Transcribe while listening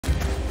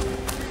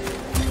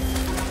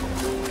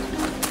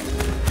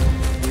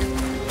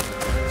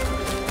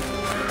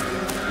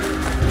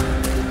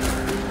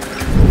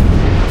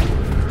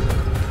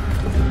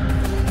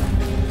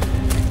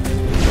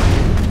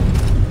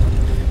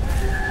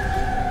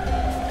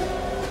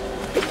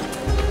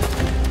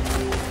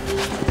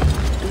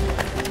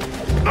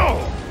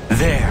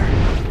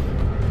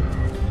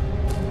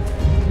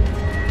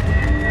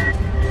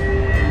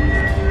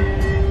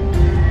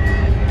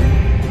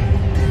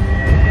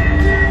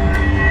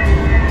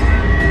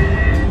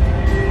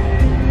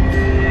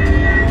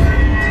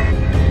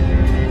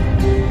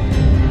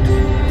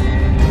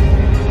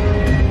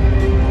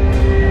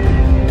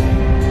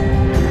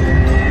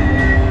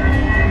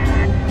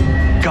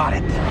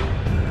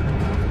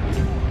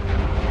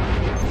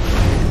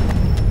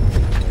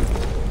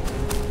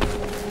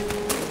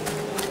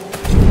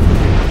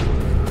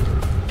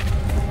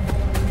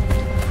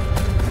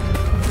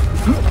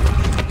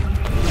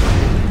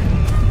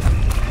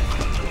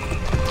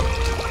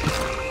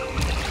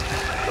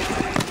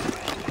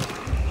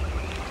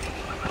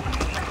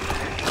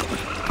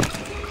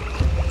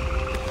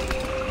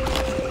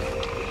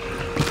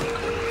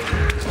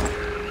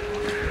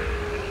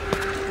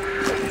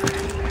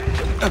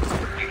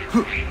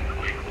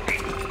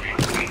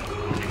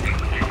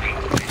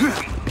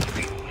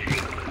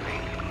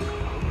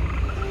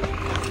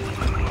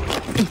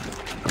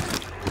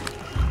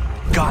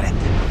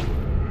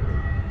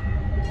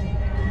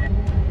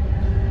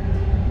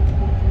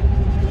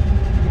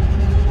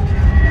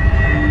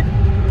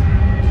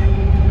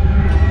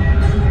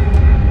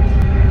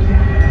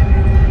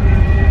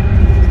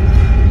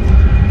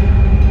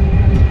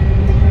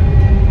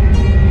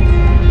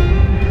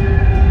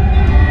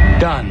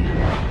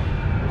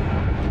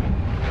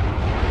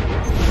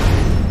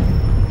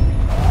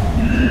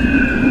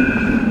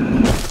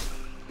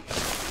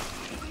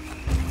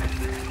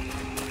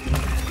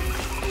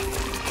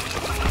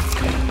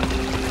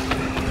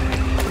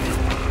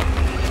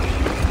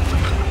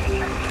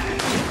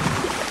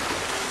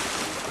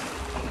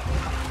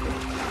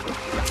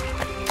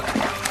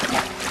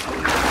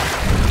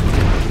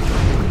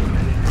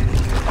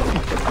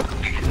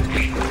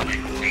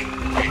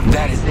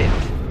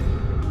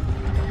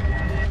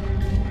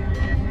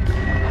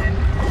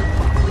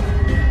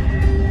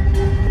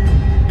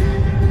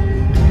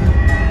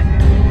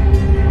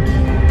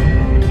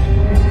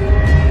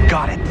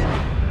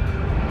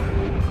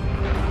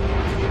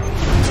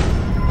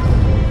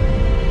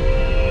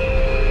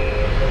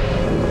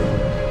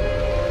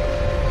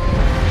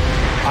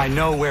I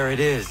know where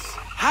it is.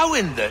 How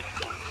in the...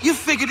 You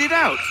figured it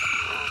out?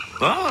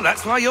 Oh,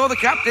 that's why you're the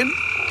captain.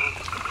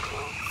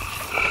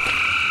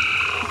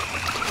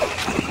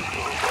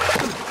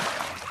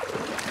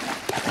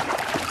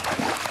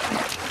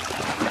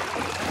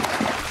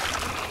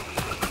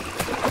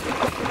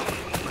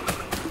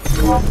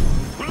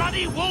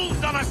 Bloody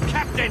wolves on us,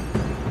 Captain!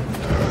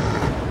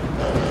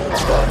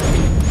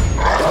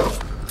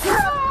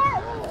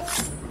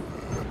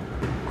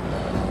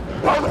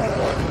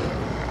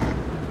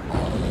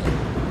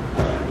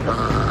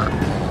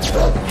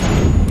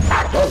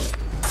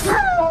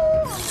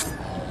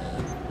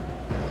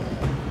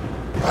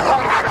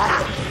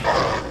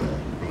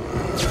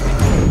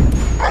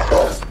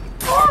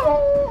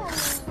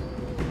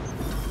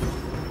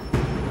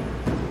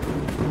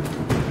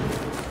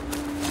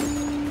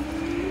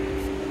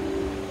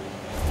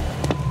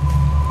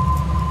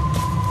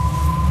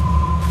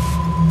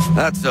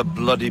 That's a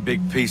bloody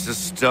big piece of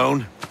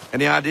stone.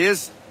 Any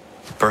ideas?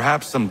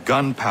 Perhaps some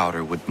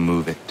gunpowder would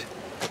move it.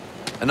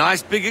 A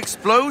nice big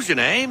explosion,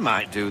 eh?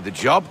 Might do the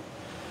job.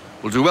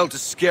 We'll do well to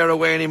scare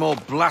away any more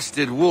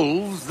blasted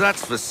wolves,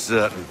 that's for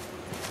certain.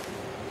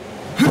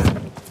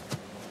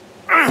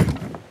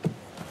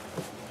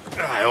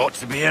 That ought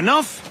to be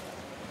enough.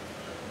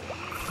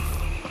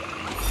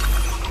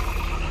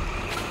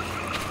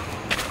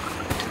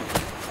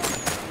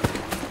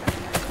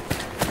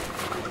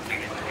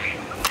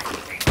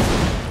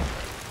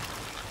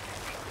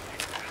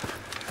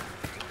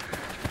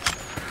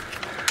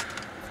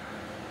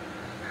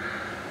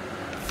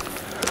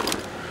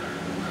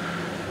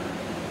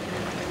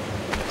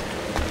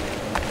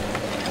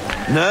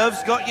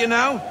 Nerves got you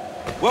now?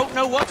 Won't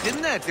know what's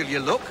in there till you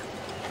look.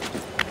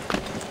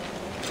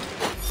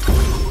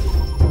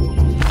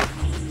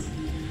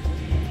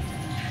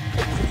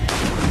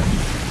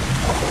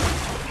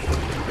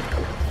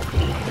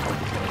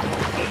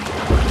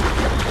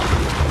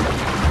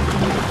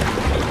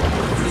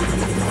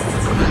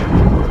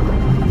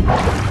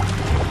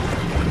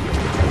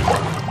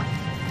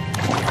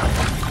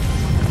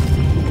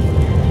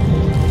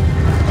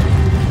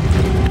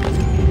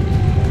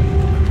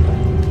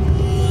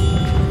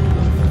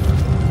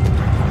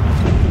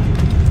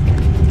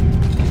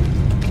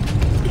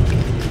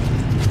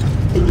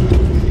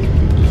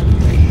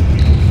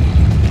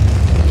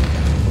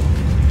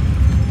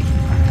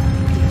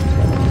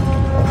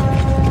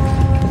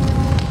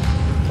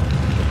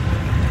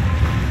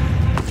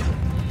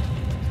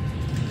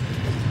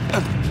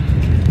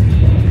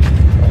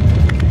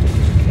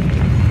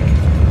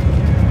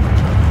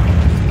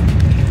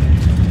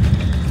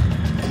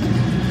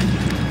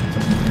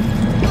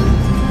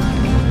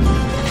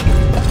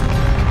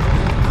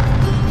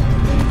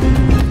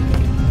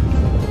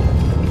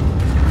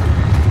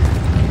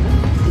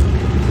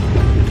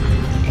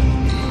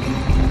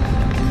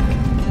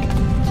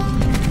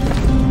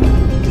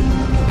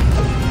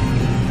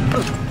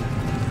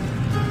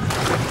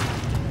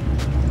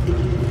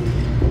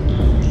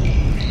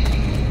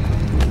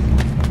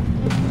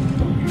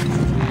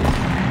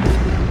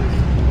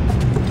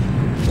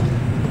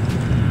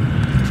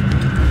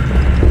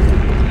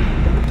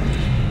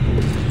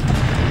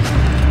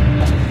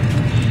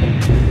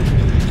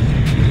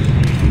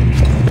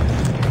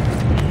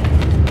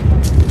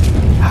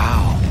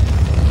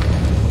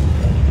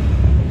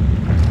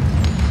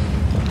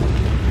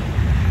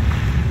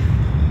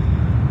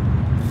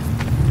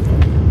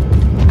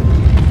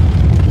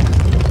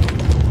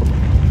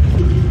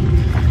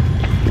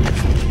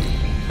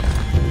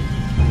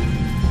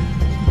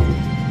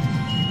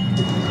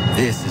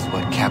 This is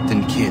what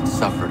Captain Kidd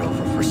suffered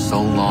over for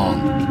so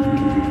long.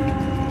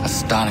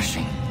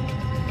 Astonishing.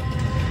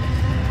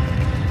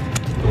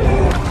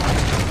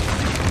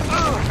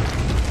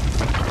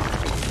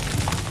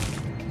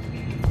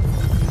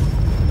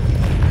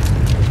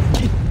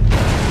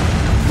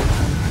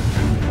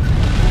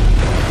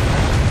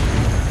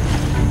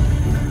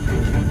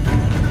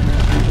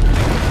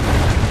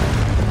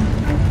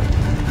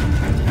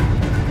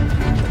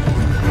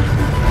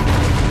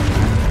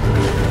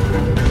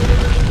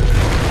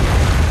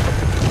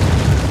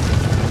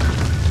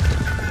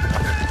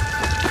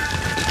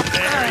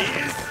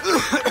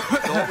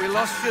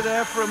 Lost you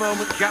there for a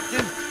moment,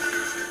 Captain.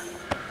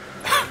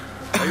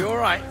 Are you all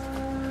right?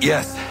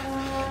 Yes,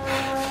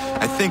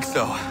 I think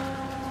so.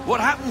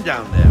 What happened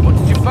down there? What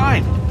did you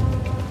find?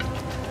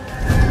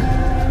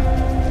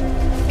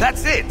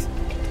 That's it?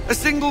 A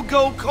single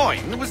gold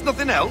coin? There was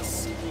nothing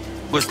else?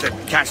 Was the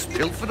cash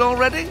pilfered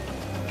already?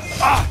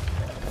 Ah!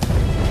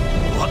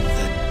 What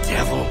the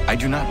devil? I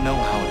do not know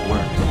how it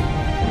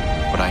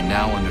works, but I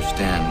now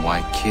understand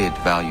why Kidd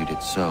valued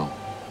it so.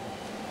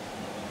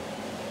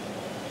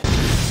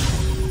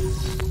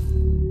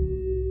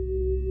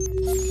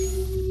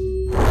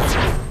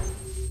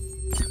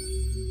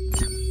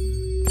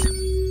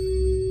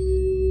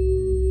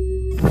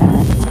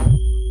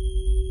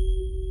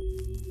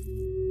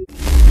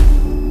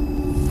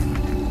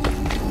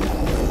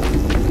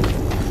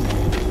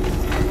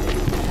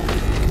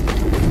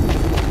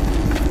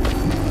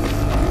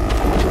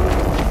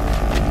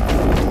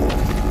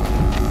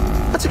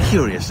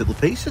 Curious little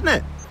piece, isn't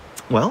it?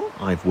 Well,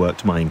 I've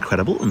worked my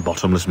incredible and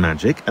bottomless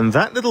magic, and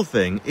that little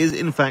thing is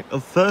in fact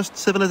of first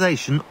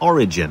civilization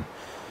origin.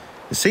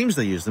 It seems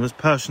they use them as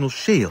personal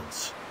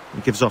shields.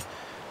 It gives off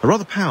a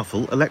rather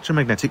powerful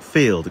electromagnetic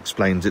field,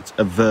 explains its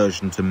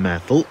aversion to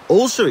metal,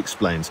 also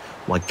explains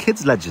why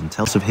Kid's legend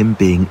tells of him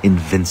being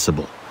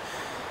invincible.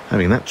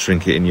 Having that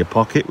trinket in your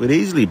pocket would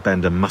easily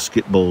bend a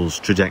musket ball's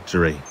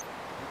trajectory.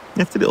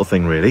 Nifty little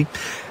thing, really.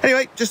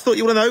 Anyway, just thought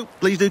you want to know.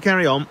 Please do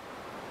carry on.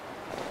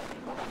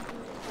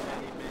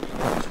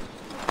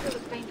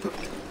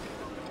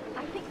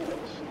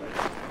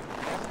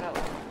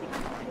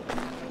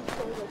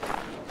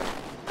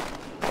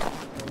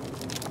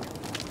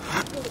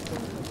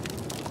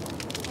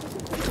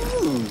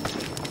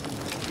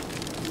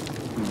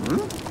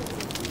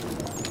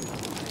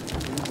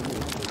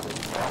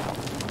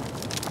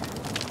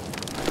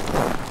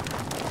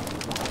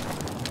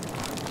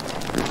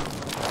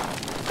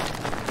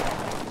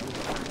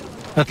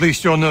 At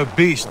least you're no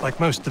beast like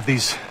most of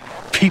these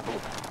people.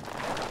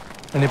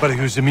 Anybody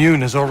who's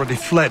immune has already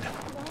fled.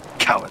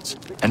 Cowards.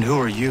 And who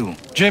are you?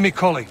 Jamie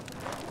Colley.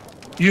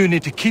 You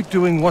need to keep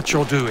doing what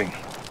you're doing.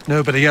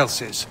 Nobody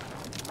else is.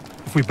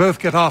 If we both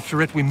get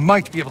after it, we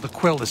might be able to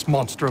quell this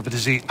monster of a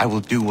disease. I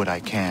will do what I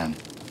can.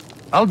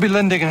 I'll be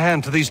lending a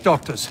hand to these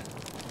doctors.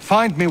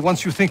 Find me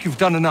once you think you've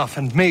done enough,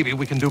 and maybe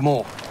we can do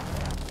more.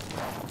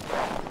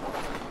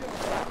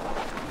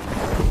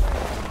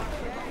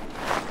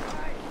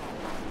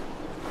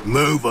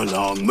 Move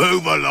along,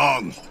 move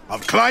along.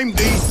 I've claimed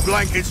these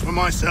blankets for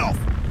myself.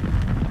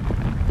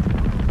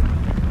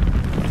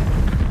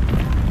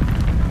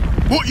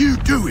 What you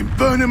doing,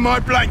 burning my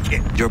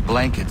blanket? Your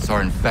blankets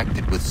are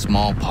infected with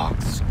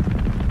smallpox.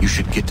 You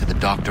should get to the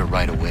doctor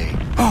right away.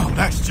 Oh,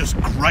 that's just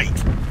great.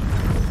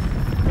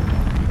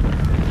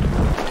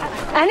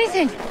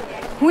 Anything.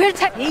 We'll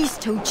take these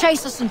two,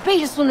 chase us and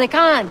beat us when they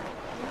can.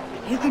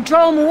 You can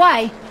throw them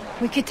away.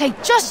 We could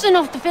take just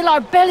enough to fill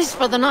our bellies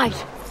for the night.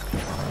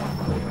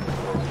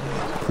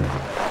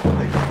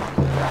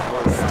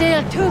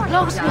 Still too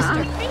close,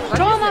 mister.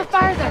 Throw them out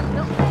farther.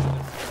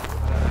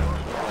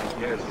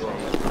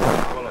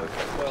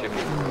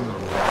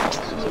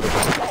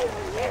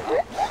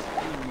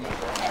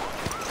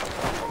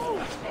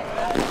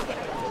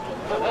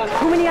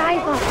 Too many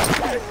eyes on.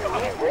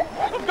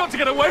 I've got to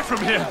get away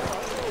from here!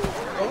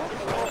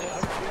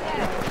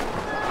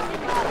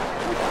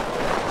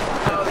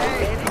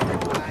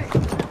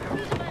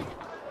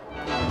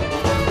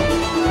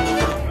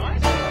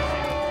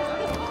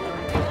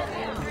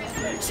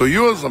 So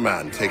you're the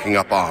man taking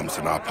up arms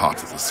in our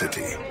part of the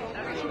city.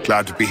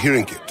 Glad to be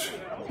hearing it.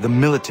 The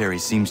military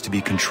seems to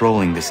be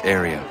controlling this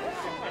area.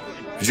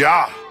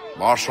 Yeah,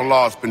 martial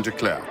law has been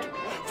declared.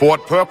 For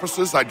what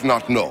purposes, I do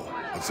not know,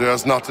 but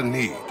there's not a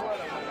need.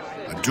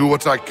 I do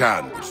what I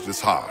can, but it is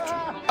hard.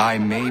 I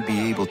may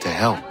be able to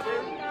help.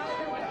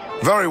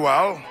 Very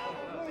well.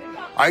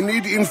 I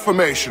need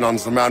information on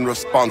the man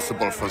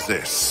responsible for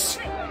this.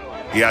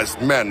 He has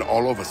men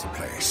all over the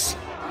place.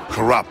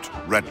 Corrupt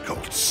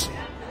redcoats.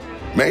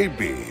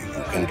 Maybe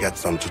you can get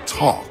them to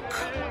talk.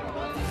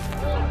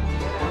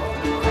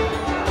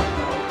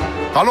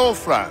 Hello,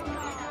 friend.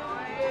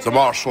 The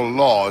martial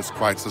law is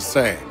quite the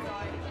same.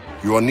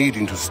 You are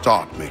needing to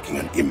start making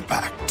an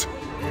impact.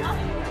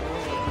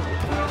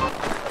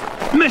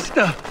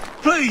 Mister,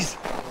 please!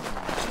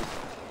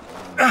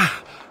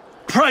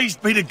 Praise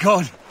be to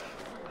God.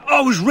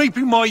 I was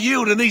reaping my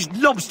yield and these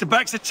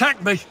lobsterbacks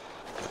attacked me.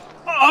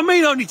 I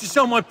mean only to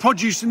sell my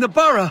produce in the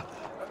borough.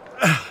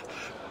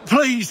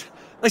 Please,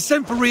 they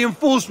sent for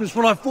reinforcements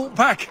when I fought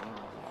back.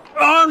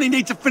 I only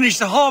need to finish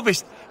the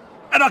harvest,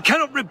 and I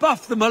cannot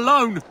rebuff them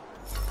alone.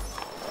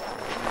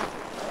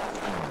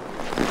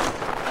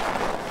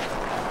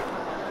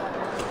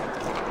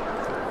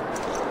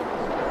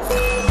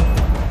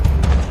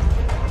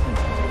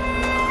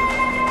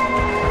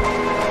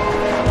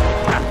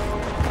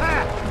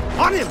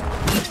 On him!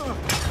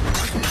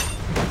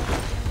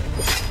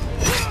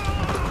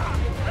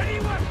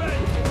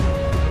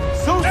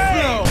 So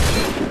slow!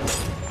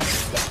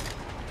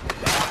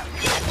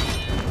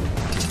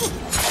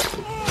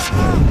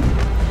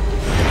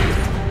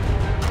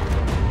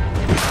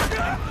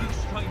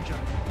 Stranger,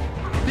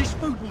 this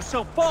food will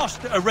sell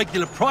fast at a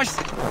regular price.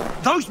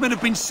 Those men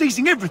have been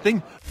seizing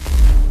everything.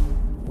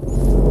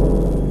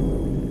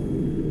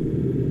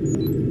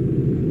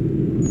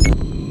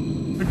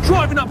 And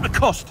driving up the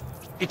cost.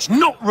 It's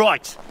not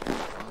right.